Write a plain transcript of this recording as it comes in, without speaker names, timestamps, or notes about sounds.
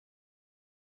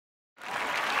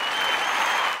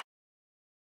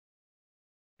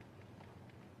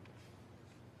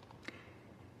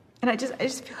And I just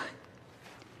feel like...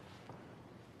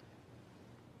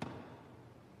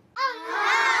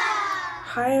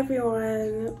 Hi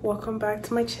everyone, welcome back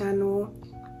to my channel.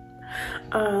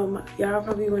 Y'all are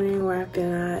probably wondering where I've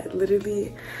been at.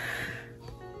 Literally,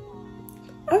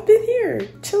 I've been here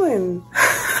chilling.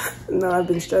 No, I've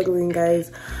been struggling,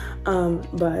 guys.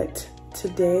 But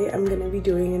today I'm gonna be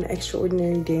doing an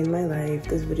extraordinary day in my life.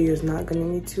 This video is not gonna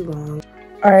be too long.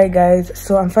 All right, guys,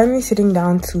 so I'm finally sitting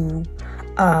down to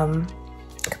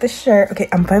the shirt. Okay,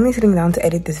 I'm finally sitting down to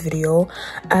edit this video,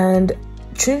 and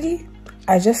truly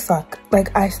I just suck.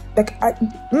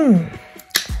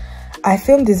 I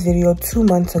filmed this video 2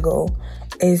 months ago.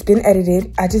 It's been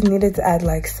edited. I just needed to add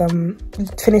like some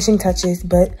finishing touches,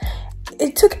 but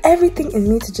it took everything in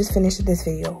me to just finish this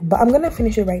video. But I'm gonna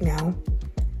finish it right now,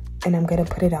 and I'm gonna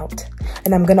put it out,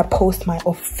 and I'm gonna post my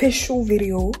official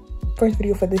video, first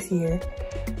video for this year.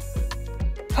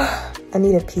 I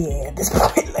need a PA at this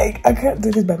point. Like, I can't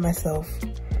do this by myself.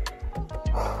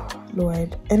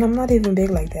 Lord. And I'm not even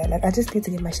big like that. Like, I just need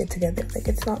to get my shit together. Like,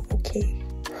 it's not okay.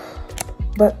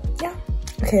 But yeah,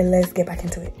 okay, let's get back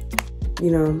into it.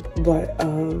 You know, but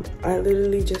I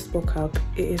literally just woke up.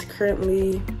 It is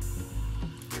currently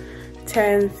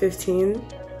 10:15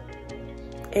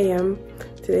 a.m.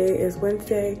 Today is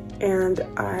Wednesday, and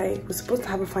I was supposed to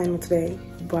have a final today,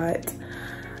 but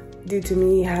due to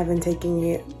me having taken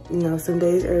it, you know, some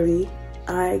days early,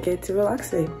 I get to relax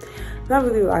today. Not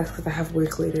really relax because I have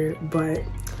work later, but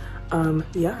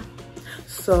yeah.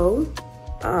 So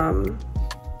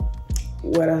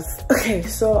what else? Okay,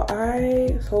 so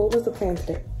what was the plan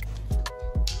today?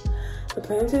 The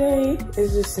plan today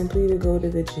is just simply to go to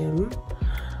the gym.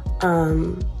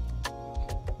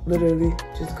 Literally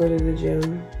just go to the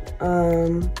gym.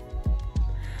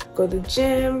 Go to the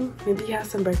gym, maybe have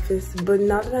some breakfast. But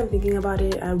now that I'm thinking about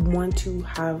it, I want to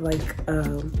have like I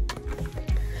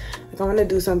want to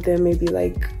do something, maybe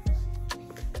like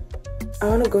I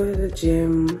want to go to the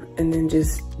gym and then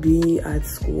just be at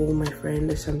school with my friend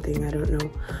or something. I don't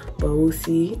know, but we'll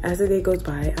see as the day goes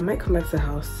by. I might come back to the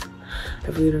house. I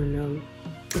really don't know.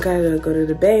 I gotta go to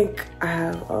the bank. I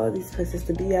have all these places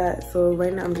to be at, so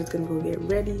right now I'm just gonna go get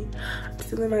ready. I'm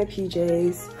still in my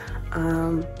PJs.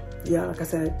 Yeah, like I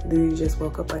said, literally just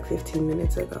woke up like 15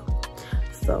 minutes ago.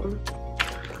 So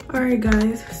alright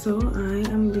guys, so I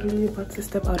am literally about to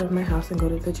step out of my house and go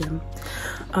to the gym.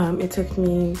 It took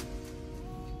me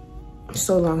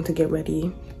so long to get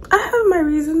ready. I have my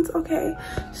reasons, okay?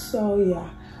 So yeah,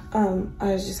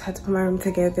 I just had to put my room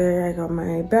together. I got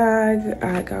my bag,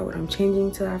 I got what I'm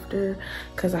changing to after,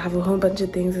 because I have a whole bunch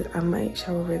of things that I might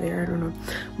shower over there, I don't know.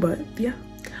 But yeah,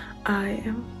 I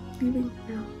am leaving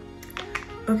now.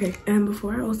 Okay, and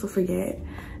before I also forget,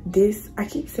 I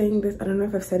keep saying this, I don't know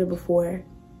if I've said it before.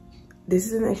 This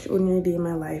is an extraordinary day in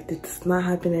my life. This does not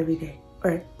happen every day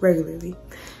or regularly.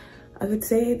 I could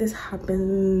say this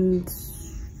happens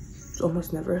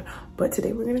almost never, but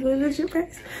today we're gonna go to the gym,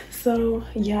 guys. So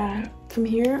yeah, from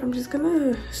here I'm just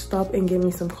gonna stop and get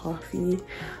me some coffee,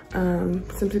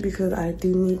 simply because I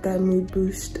do need that mood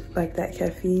boost, like that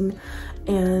caffeine.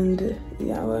 And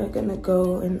yeah, we're gonna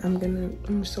go, and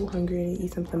I'm so hungry to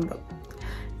eat something, but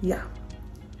yeah.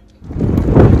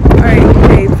 Alright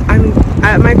guys, I'm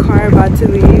at my car about to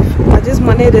leave. I just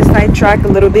wanted to sidetrack a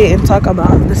little bit and talk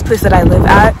about this place that I live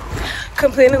at.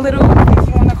 Complain a little, if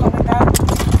you want to call it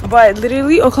that. But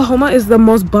literally, Oklahoma is the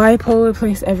most bipolar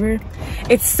place ever.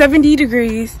 It's 70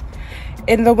 degrees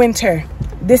in the winter.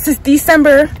 This is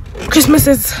December. Christmas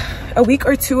is a week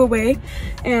or two away,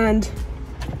 and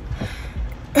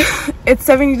it's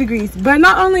 70 degrees. But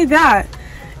not only that,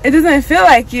 it doesn't feel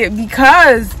like it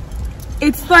because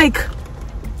it's like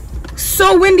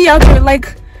so windy out there.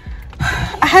 Like,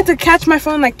 I had to catch my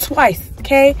phone like twice,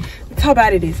 okay? That's how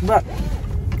bad it is. But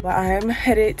I'm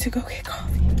headed to go get coffee.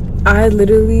 I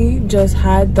literally just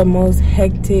had the most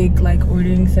hectic like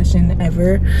ordering session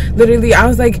ever. Literally, I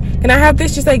was like, can I have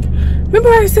this? She's like, remember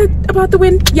what I said about the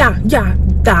wind? Yeah,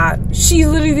 that. She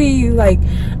literally like,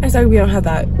 I said, we don't have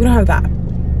that. We don't have that.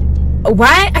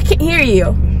 What? I can't hear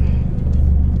you.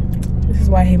 This is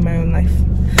why I hate my own life.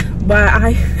 But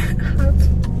I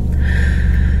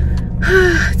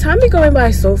have time be going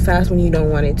by so fast when you don't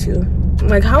want it to.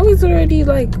 Like, how is it already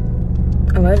like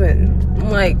 11? I'm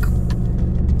like,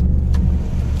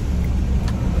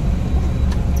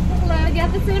 hello, you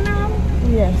have the cinnamon roll?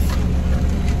 yes.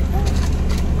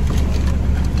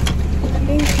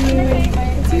 Thank you.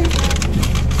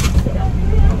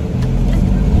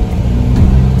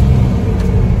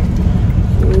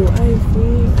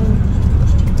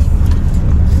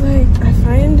 I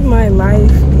find my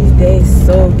life these days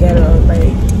so ghetto. Like,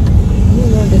 you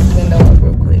know, this window up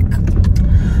real quick.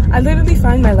 I literally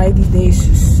find my life these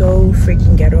days so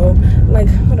freaking ghetto. Like,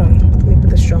 hold on, let me put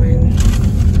the straw in.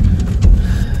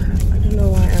 I don't know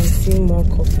why I'm seeing more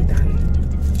coffee than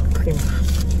creamer.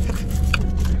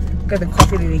 Look at the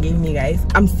coffee that they gave me, guys.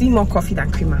 I'm seeing more coffee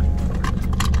than creamer.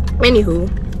 Anywho,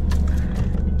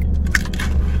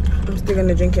 I'm still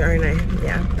gonna drink it, aren't I?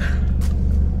 Yeah.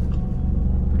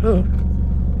 Oh,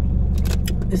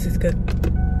 this is good.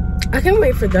 I can't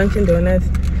wait for Dunkin' Donuts,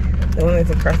 the one that's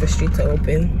across the street, to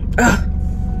open. Ugh,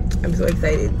 I'm so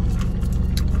excited.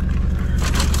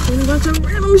 I'm about to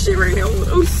random shit right now.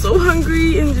 I'm so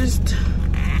hungry and just.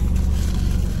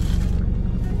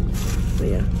 So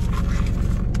yeah.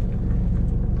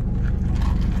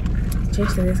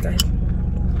 Cheers to this, guys.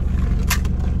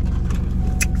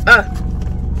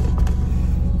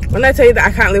 When I tell you that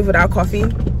I can't live without coffee,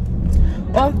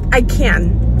 well, I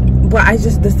can, but I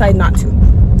just decide not to.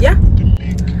 Yeah.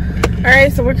 All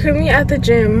right, so we're currently at the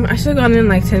gym. I should have gone in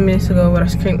like 10 minutes ago, but I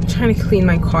was trying to clean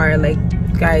my car. Like,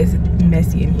 guys,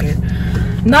 messy in here.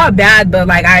 Not bad, but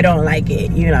like I don't like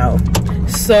it, you know.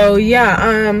 So yeah,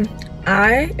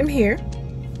 I am here.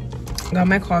 Got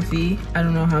my coffee. I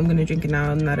don't know how I'm gonna drink it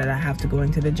now that I have to go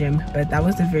into the gym, but that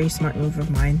was a very smart move of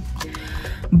mine.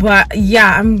 But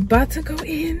yeah, I'm about to go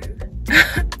in.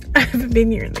 I haven't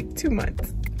been here in like 2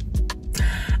 months.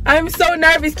 I'm so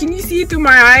nervous. Can you see it through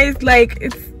my eyes? Like,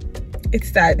 it's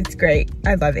sad. It's great.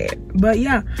 I love it. But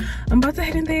yeah, I'm about to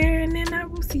head in there and then I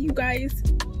will see you guys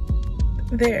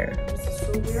there.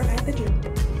 So we're at the gym.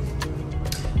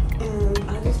 And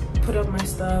I just put up my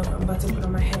stuff. I'm about to put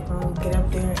on my headphones, get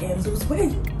up there and lose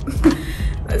weight.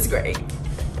 That's great.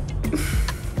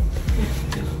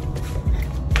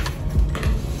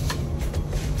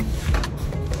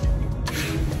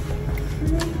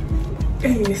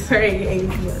 Sorry,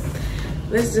 but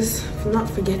let's just not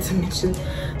forget to mention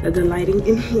that the lighting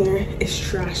in here is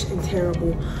trash and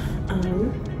terrible.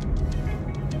 You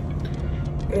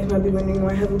guys might be wondering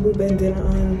why I have a blue bandana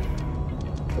on.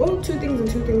 Well, 2 things and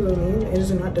 2 things only. It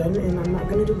is not done and I'm not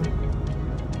gonna do one.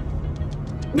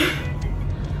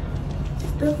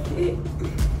 That's it.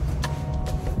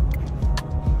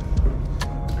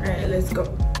 Alright, let's go.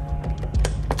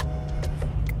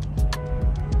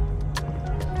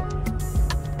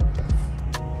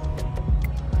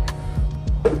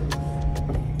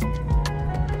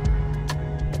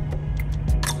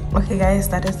 Okay guys,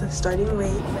 that is the starting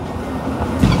weight.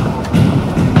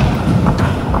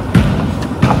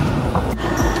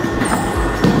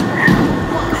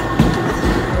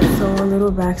 So a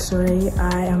little backstory,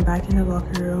 I am back in the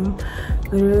locker room.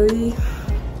 Literally,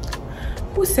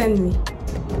 who sent me?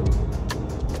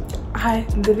 I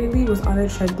literally was on a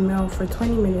treadmill for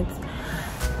 20 minutes.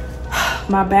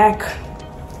 My back,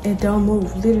 it don't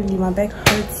move. Literally, my back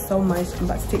hurts so much. I'm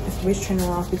about to take this waist trainer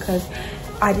off because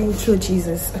I didn't kill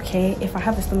Jesus, okay? If I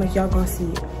have a stomach, y'all gonna see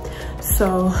it.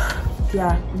 So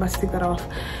yeah, I'm about to take that off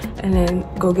and then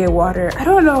go get water. I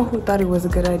don't know who thought it was a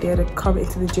good idea to come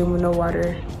into the gym with no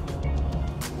water.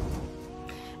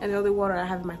 And the only water I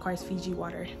have in my car is Fiji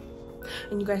water.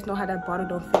 And you guys know how that bottle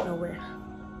don't fit nowhere.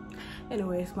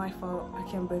 Anyway, it's my fault. I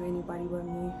can't blame anybody but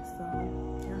me. So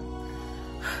yeah,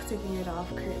 taking it off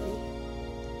currently.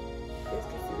 You guys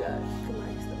can see that for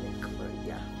my stomach, but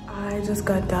yeah. I just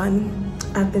got done.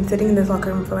 I've been sitting in this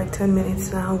locker room for like 10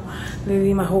 minutes now.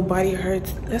 Literally my whole body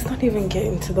hurts. Let's not even get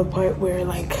into the part where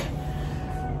like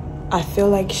I feel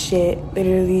like shit.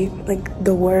 Literally, like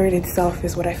the word itself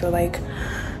is what I feel like.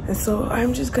 And so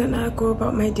I'm just gonna go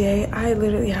about my day. I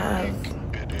literally have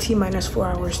T-minus 4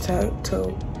 hours till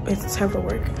it's time for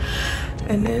work.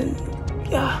 And then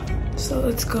yeah, so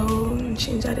let's go and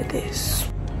change out of this.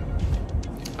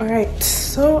 All right,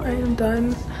 so I am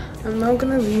done. I'm not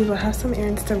gonna leave. I have some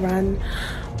errands to run,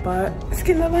 but it's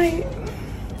getting light.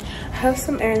 I have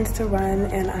some errands to run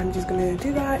and I'm just gonna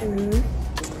do that. And then,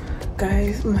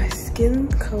 guys, my skin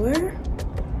color.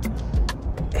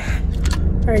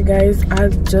 All right guys, I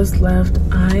just left.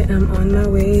 I am on my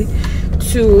way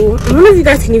to, I don't know if you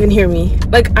guys can even hear me.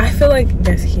 Like, I feel like you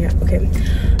guys can't. Okay,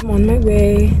 I'm on my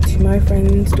way to my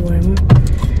friend's dorm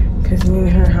because me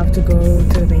and her have to go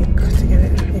to the bank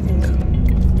together, I think.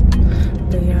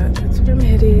 But yeah, that's where I'm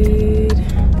headed.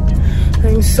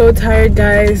 I'm so tired,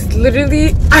 guys.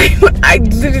 Literally, I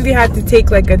literally had to take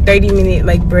like a 30-minute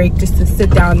like break just to sit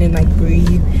down and like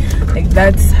breathe. Like,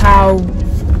 that's how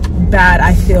bad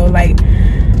I feel. Like,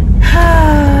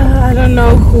 I don't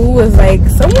know who was like,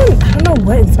 someone, I don't know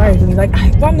what inspired me. Like,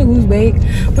 I want to lose weight,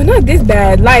 but not this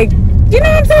bad. Like, you know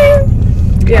what I'm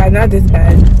saying? Yeah, not this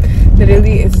bad.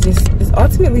 Literally, it's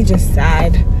ultimately just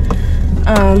sad.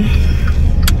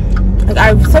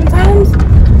 Like, sometimes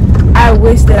I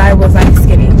wish that I was like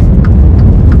skinny.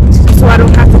 so I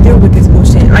don't have to deal with this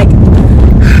bullshit. Like,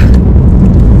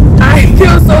 I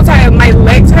feel so tired. My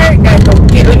legs hurt. Guys, let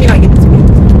me not get this me.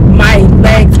 My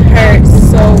legs hurt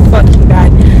so fucking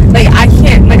bad. Like, I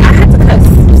can't, like, I had to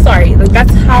cuss. Sorry, like,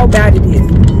 that's how bad it is.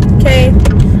 Okay?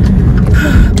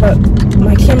 But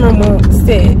my camera won't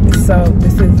sit, so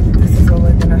this is what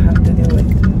we're gonna have to deal with.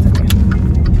 It's okay.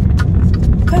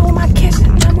 Play with my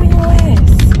kitchen, I'm on your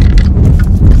ass.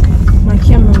 My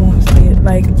camera won't sit.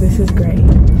 Like, this is great.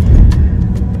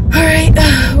 Alright,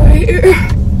 we're here.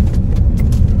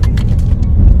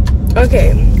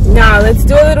 Okay, now let's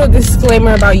do a little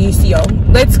disclaimer about UCO.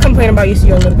 Let's complain about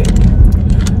UCO a little bit.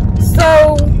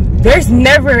 So, there's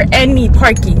never any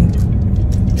parking.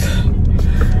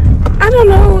 I don't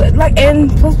know, like,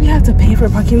 and plus we have to pay for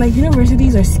parking. Like,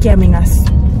 universities are scamming us.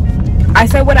 I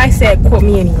said what I said, quote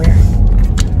me anywhere.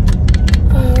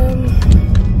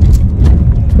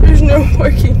 There's no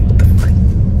parking.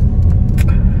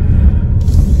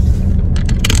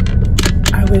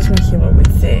 I wish my camera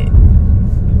would sit.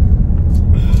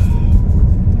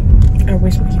 I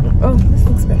wish my camera, oh, this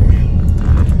looks better.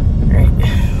 Alright. Oh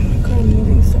my god, I'm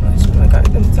moving so much. Oh my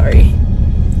god, I'm sorry.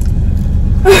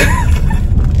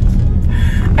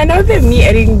 I know that me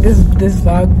editing this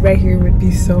vlog right here would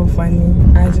be so funny.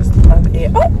 I just love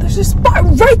it. Oh, there's a spot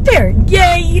right there.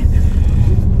 Yay.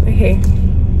 Okay.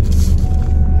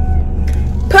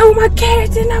 Put my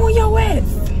carrots in now with your ass.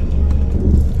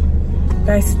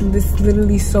 Guys, it's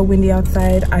literally so windy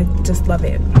outside. I just love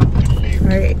it.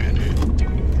 Alright.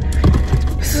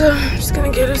 So I'm just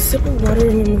gonna get a sip of water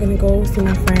and then I'm gonna go see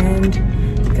my friend.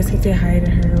 I guess I can say hi to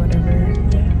her or whatever.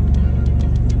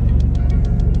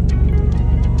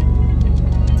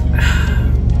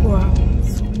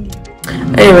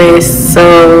 Anyways,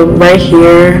 so right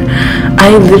here,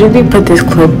 I literally put this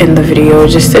clip in the video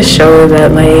just to show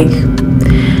that, like,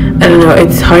 I don't know,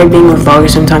 it's hard being a vlogger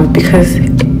sometimes because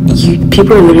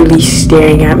people are literally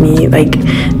staring at me, like,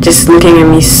 just looking at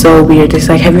me so weird. It's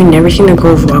like, have you never seen a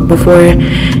girl vlog before?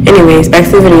 Anyways, back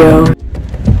to the video.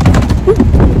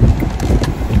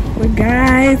 Well,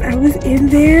 guys, I was in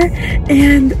there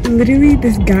and literally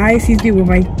this guy sees me with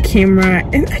my camera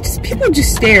and people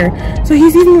just stare. So he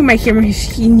sees me with my camera,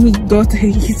 he goes to,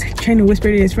 he's like trying to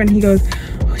whisper to his friend, he goes,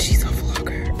 oh, she's a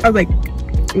vlogger. I was like,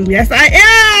 yes I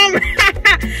am.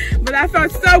 But that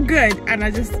felt so good and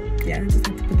I just had to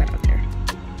put that out there.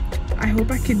 I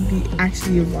hope I could be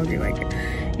actually a vlogger, like,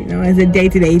 you know, as a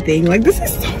day-to-day thing. Like, this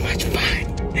is so much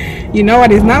fun. You know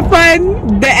what is not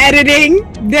fun? The editing.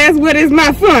 That's what is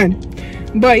not fun.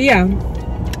 But yeah,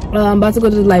 I'm about to go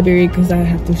to the library because I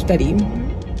have to study.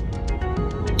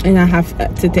 And I have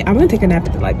to take, I'm gonna take a nap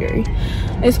at the library.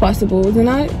 It's possible, is it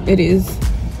not? It is.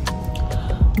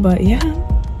 But yeah.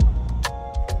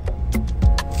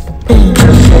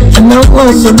 And I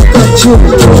want to look at you.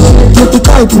 Put the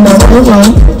tight in my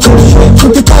own.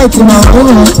 Put the tight in my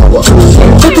own.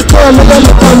 Put the camera look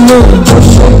at me.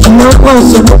 And I want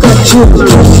to look at you.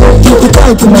 Put the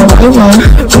tight in my own.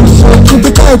 Put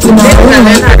the tight in my own. When I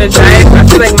learn how to drive, I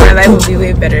feel like my life will be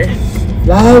way better.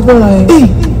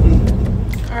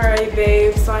 Alright,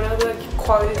 babe. So I know the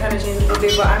quality kind of changed a little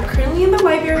bit, but I'm currently in the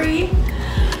library.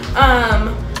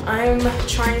 I'm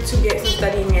trying to get some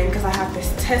studying in because I have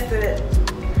this test that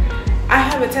I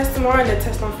have a test tomorrow and a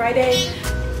test on Friday.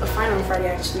 A final on Friday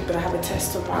actually, but I have a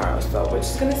test tomorrow. So we're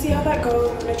just gonna see how that goes.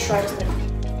 I'm gonna try to.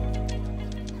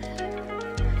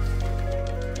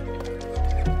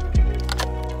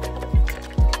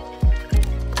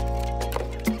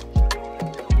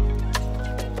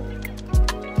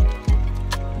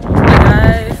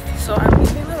 Guys, so I'm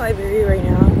leaving the library right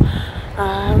now.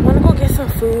 I want to go get some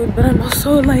food, but I'm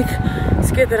also like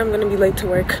scared that I'm gonna be late to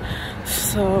work.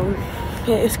 So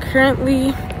yeah, it's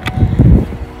currently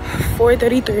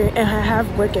 4:33 and I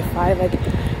have work at 5. Like, I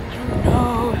don't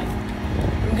know if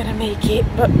I'm gonna make it,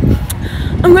 but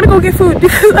I'm gonna go get food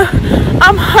because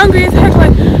I'm hungry as heck.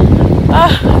 Like, I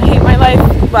hate my life,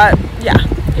 but yeah,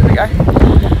 here we are.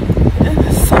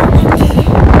 It's so windy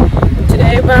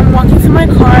today, but I'm walking to my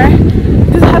car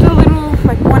because I had a little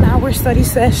like 1 hour study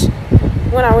session.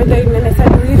 1 hour 30 minutes, I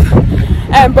believe.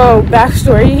 And bro,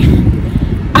 backstory,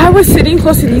 I was sitting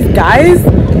close to these guys.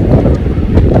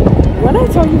 When I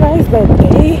told you guys that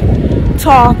they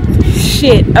talked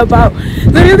shit about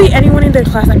literally anyone in their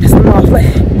class, I pissed them off. Like,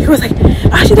 he was like,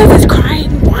 oh, she does this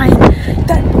crying whine.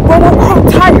 That, well, I'm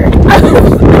tired.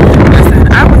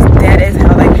 Listen, I was dead as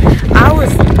hell. Like, I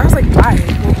was like, why?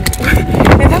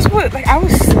 And that's what, like, I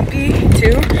was sleepy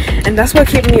too. And that's what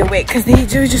kept me awake, because they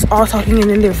were just all talking, and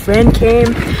then their friend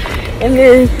came, and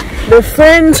then their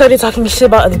friend started talking shit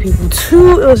about other people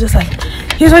too. It was just like,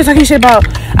 he was always talking shit about,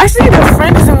 actually the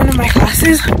friend is in one of my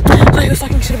classes, so he was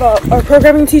talking shit about our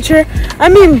programming teacher. I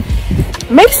mean,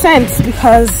 makes sense,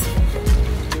 because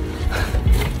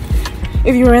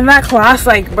if you were in that class,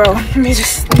 like, bro, let me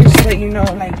just let you know,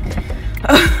 like,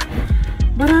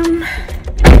 but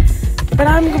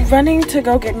I'm running to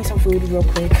go get me some food real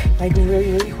quick, like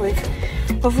really quick.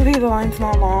 Hopefully the line's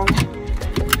not long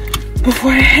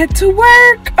before I head to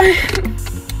work. I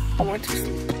want to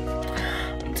sleep.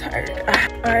 I'm tired.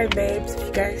 Alright, babes,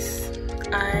 you guys,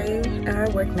 I am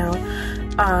at work now.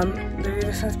 Literally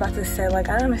the sun's about to set. Like,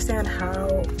 I don't understand how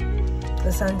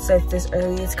the sun sets this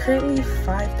early. It's currently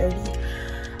 5:30.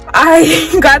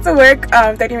 I got to work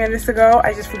 30 minutes ago.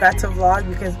 I just forgot to vlog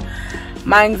because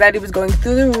my anxiety was going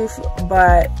through the roof,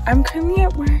 but I'm currently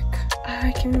at work.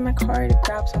 I came in my car to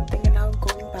grab something and now I'm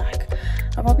going back.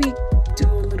 I'll probably do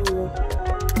a little,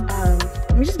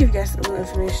 let me just give you guys a little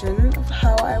information of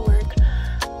how I work.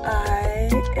 I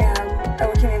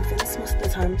work in infants most of the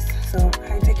times, so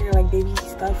I take care of like baby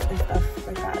stuff and stuff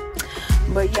like that.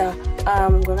 But yeah,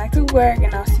 I'm going back to work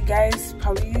and I'll see you guys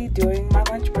probably during my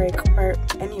lunch break or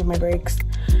any of my breaks.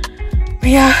 But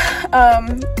yeah,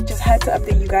 just had to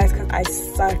update you guys because I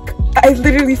suck. I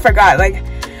literally forgot. Like,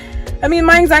 I mean,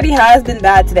 my anxiety has been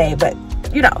bad today, but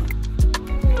you know.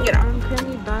 I'm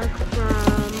currently back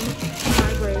from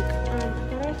my break. I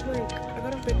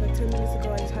got off break like 10 minutes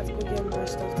ago. I just had to go get more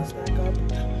stuff to snack up.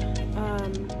 I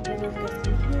don't know if you guys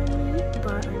can hear me,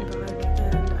 but I'm back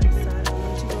and I'm sad. I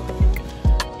want to go home.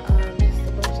 Just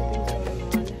a bunch of things going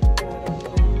on that I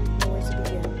don't even know where to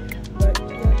begin. But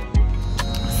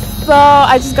yeah. So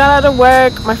I just got out of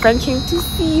work. My friend came to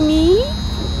see me.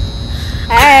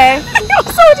 Hey. I'm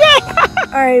so dead.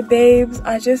 Alright, babes,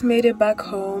 I just made it back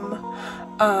home.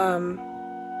 I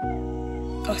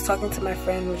was talking to my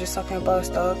friend. We were just talking about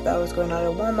stuff that was going on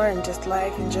at Walmart and just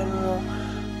life in general.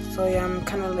 So yeah, I'm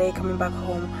kind of late coming back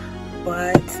home.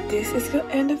 But this is the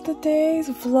end of the day's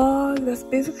vlog. That's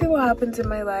basically what happens in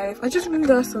my life. I just really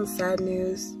got some sad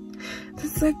news.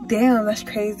 It's like, damn, that's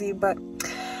crazy. But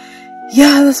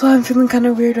yeah, that's why I'm feeling kind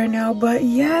of weird right now. But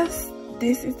yes,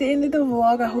 this is the end of the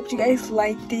vlog. I hope you guys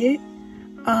liked it.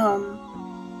 I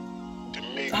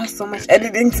have so much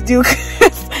editing to do.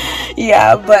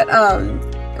 Yeah, but I'm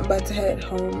about to head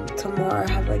home tomorrow. I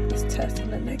have like this test on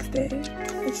the next day.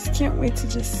 I just can't wait to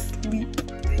just sleep.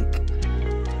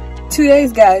 Like 2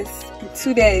 days, guys. In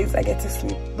 2 days I get to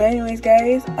sleep. But anyways,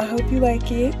 guys, I hope you like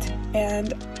it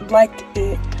and liked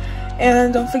it.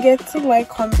 And don't forget to like,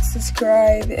 comment,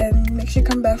 subscribe, and make sure you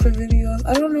come back for videos.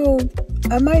 I don't know,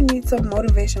 I might need some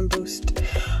motivation boost.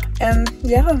 And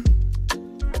yeah.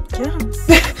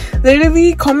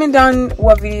 Literally comment down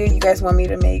what video you guys want me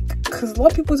to make, because a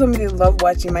lot of people told me they love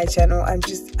watching my channel. I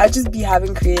just be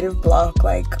having creative block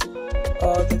like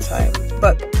all the time.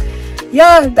 But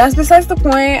yeah, that's besides the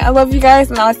point. I love you guys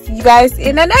and I'll see you guys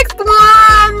in the next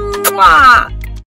one. Mwah!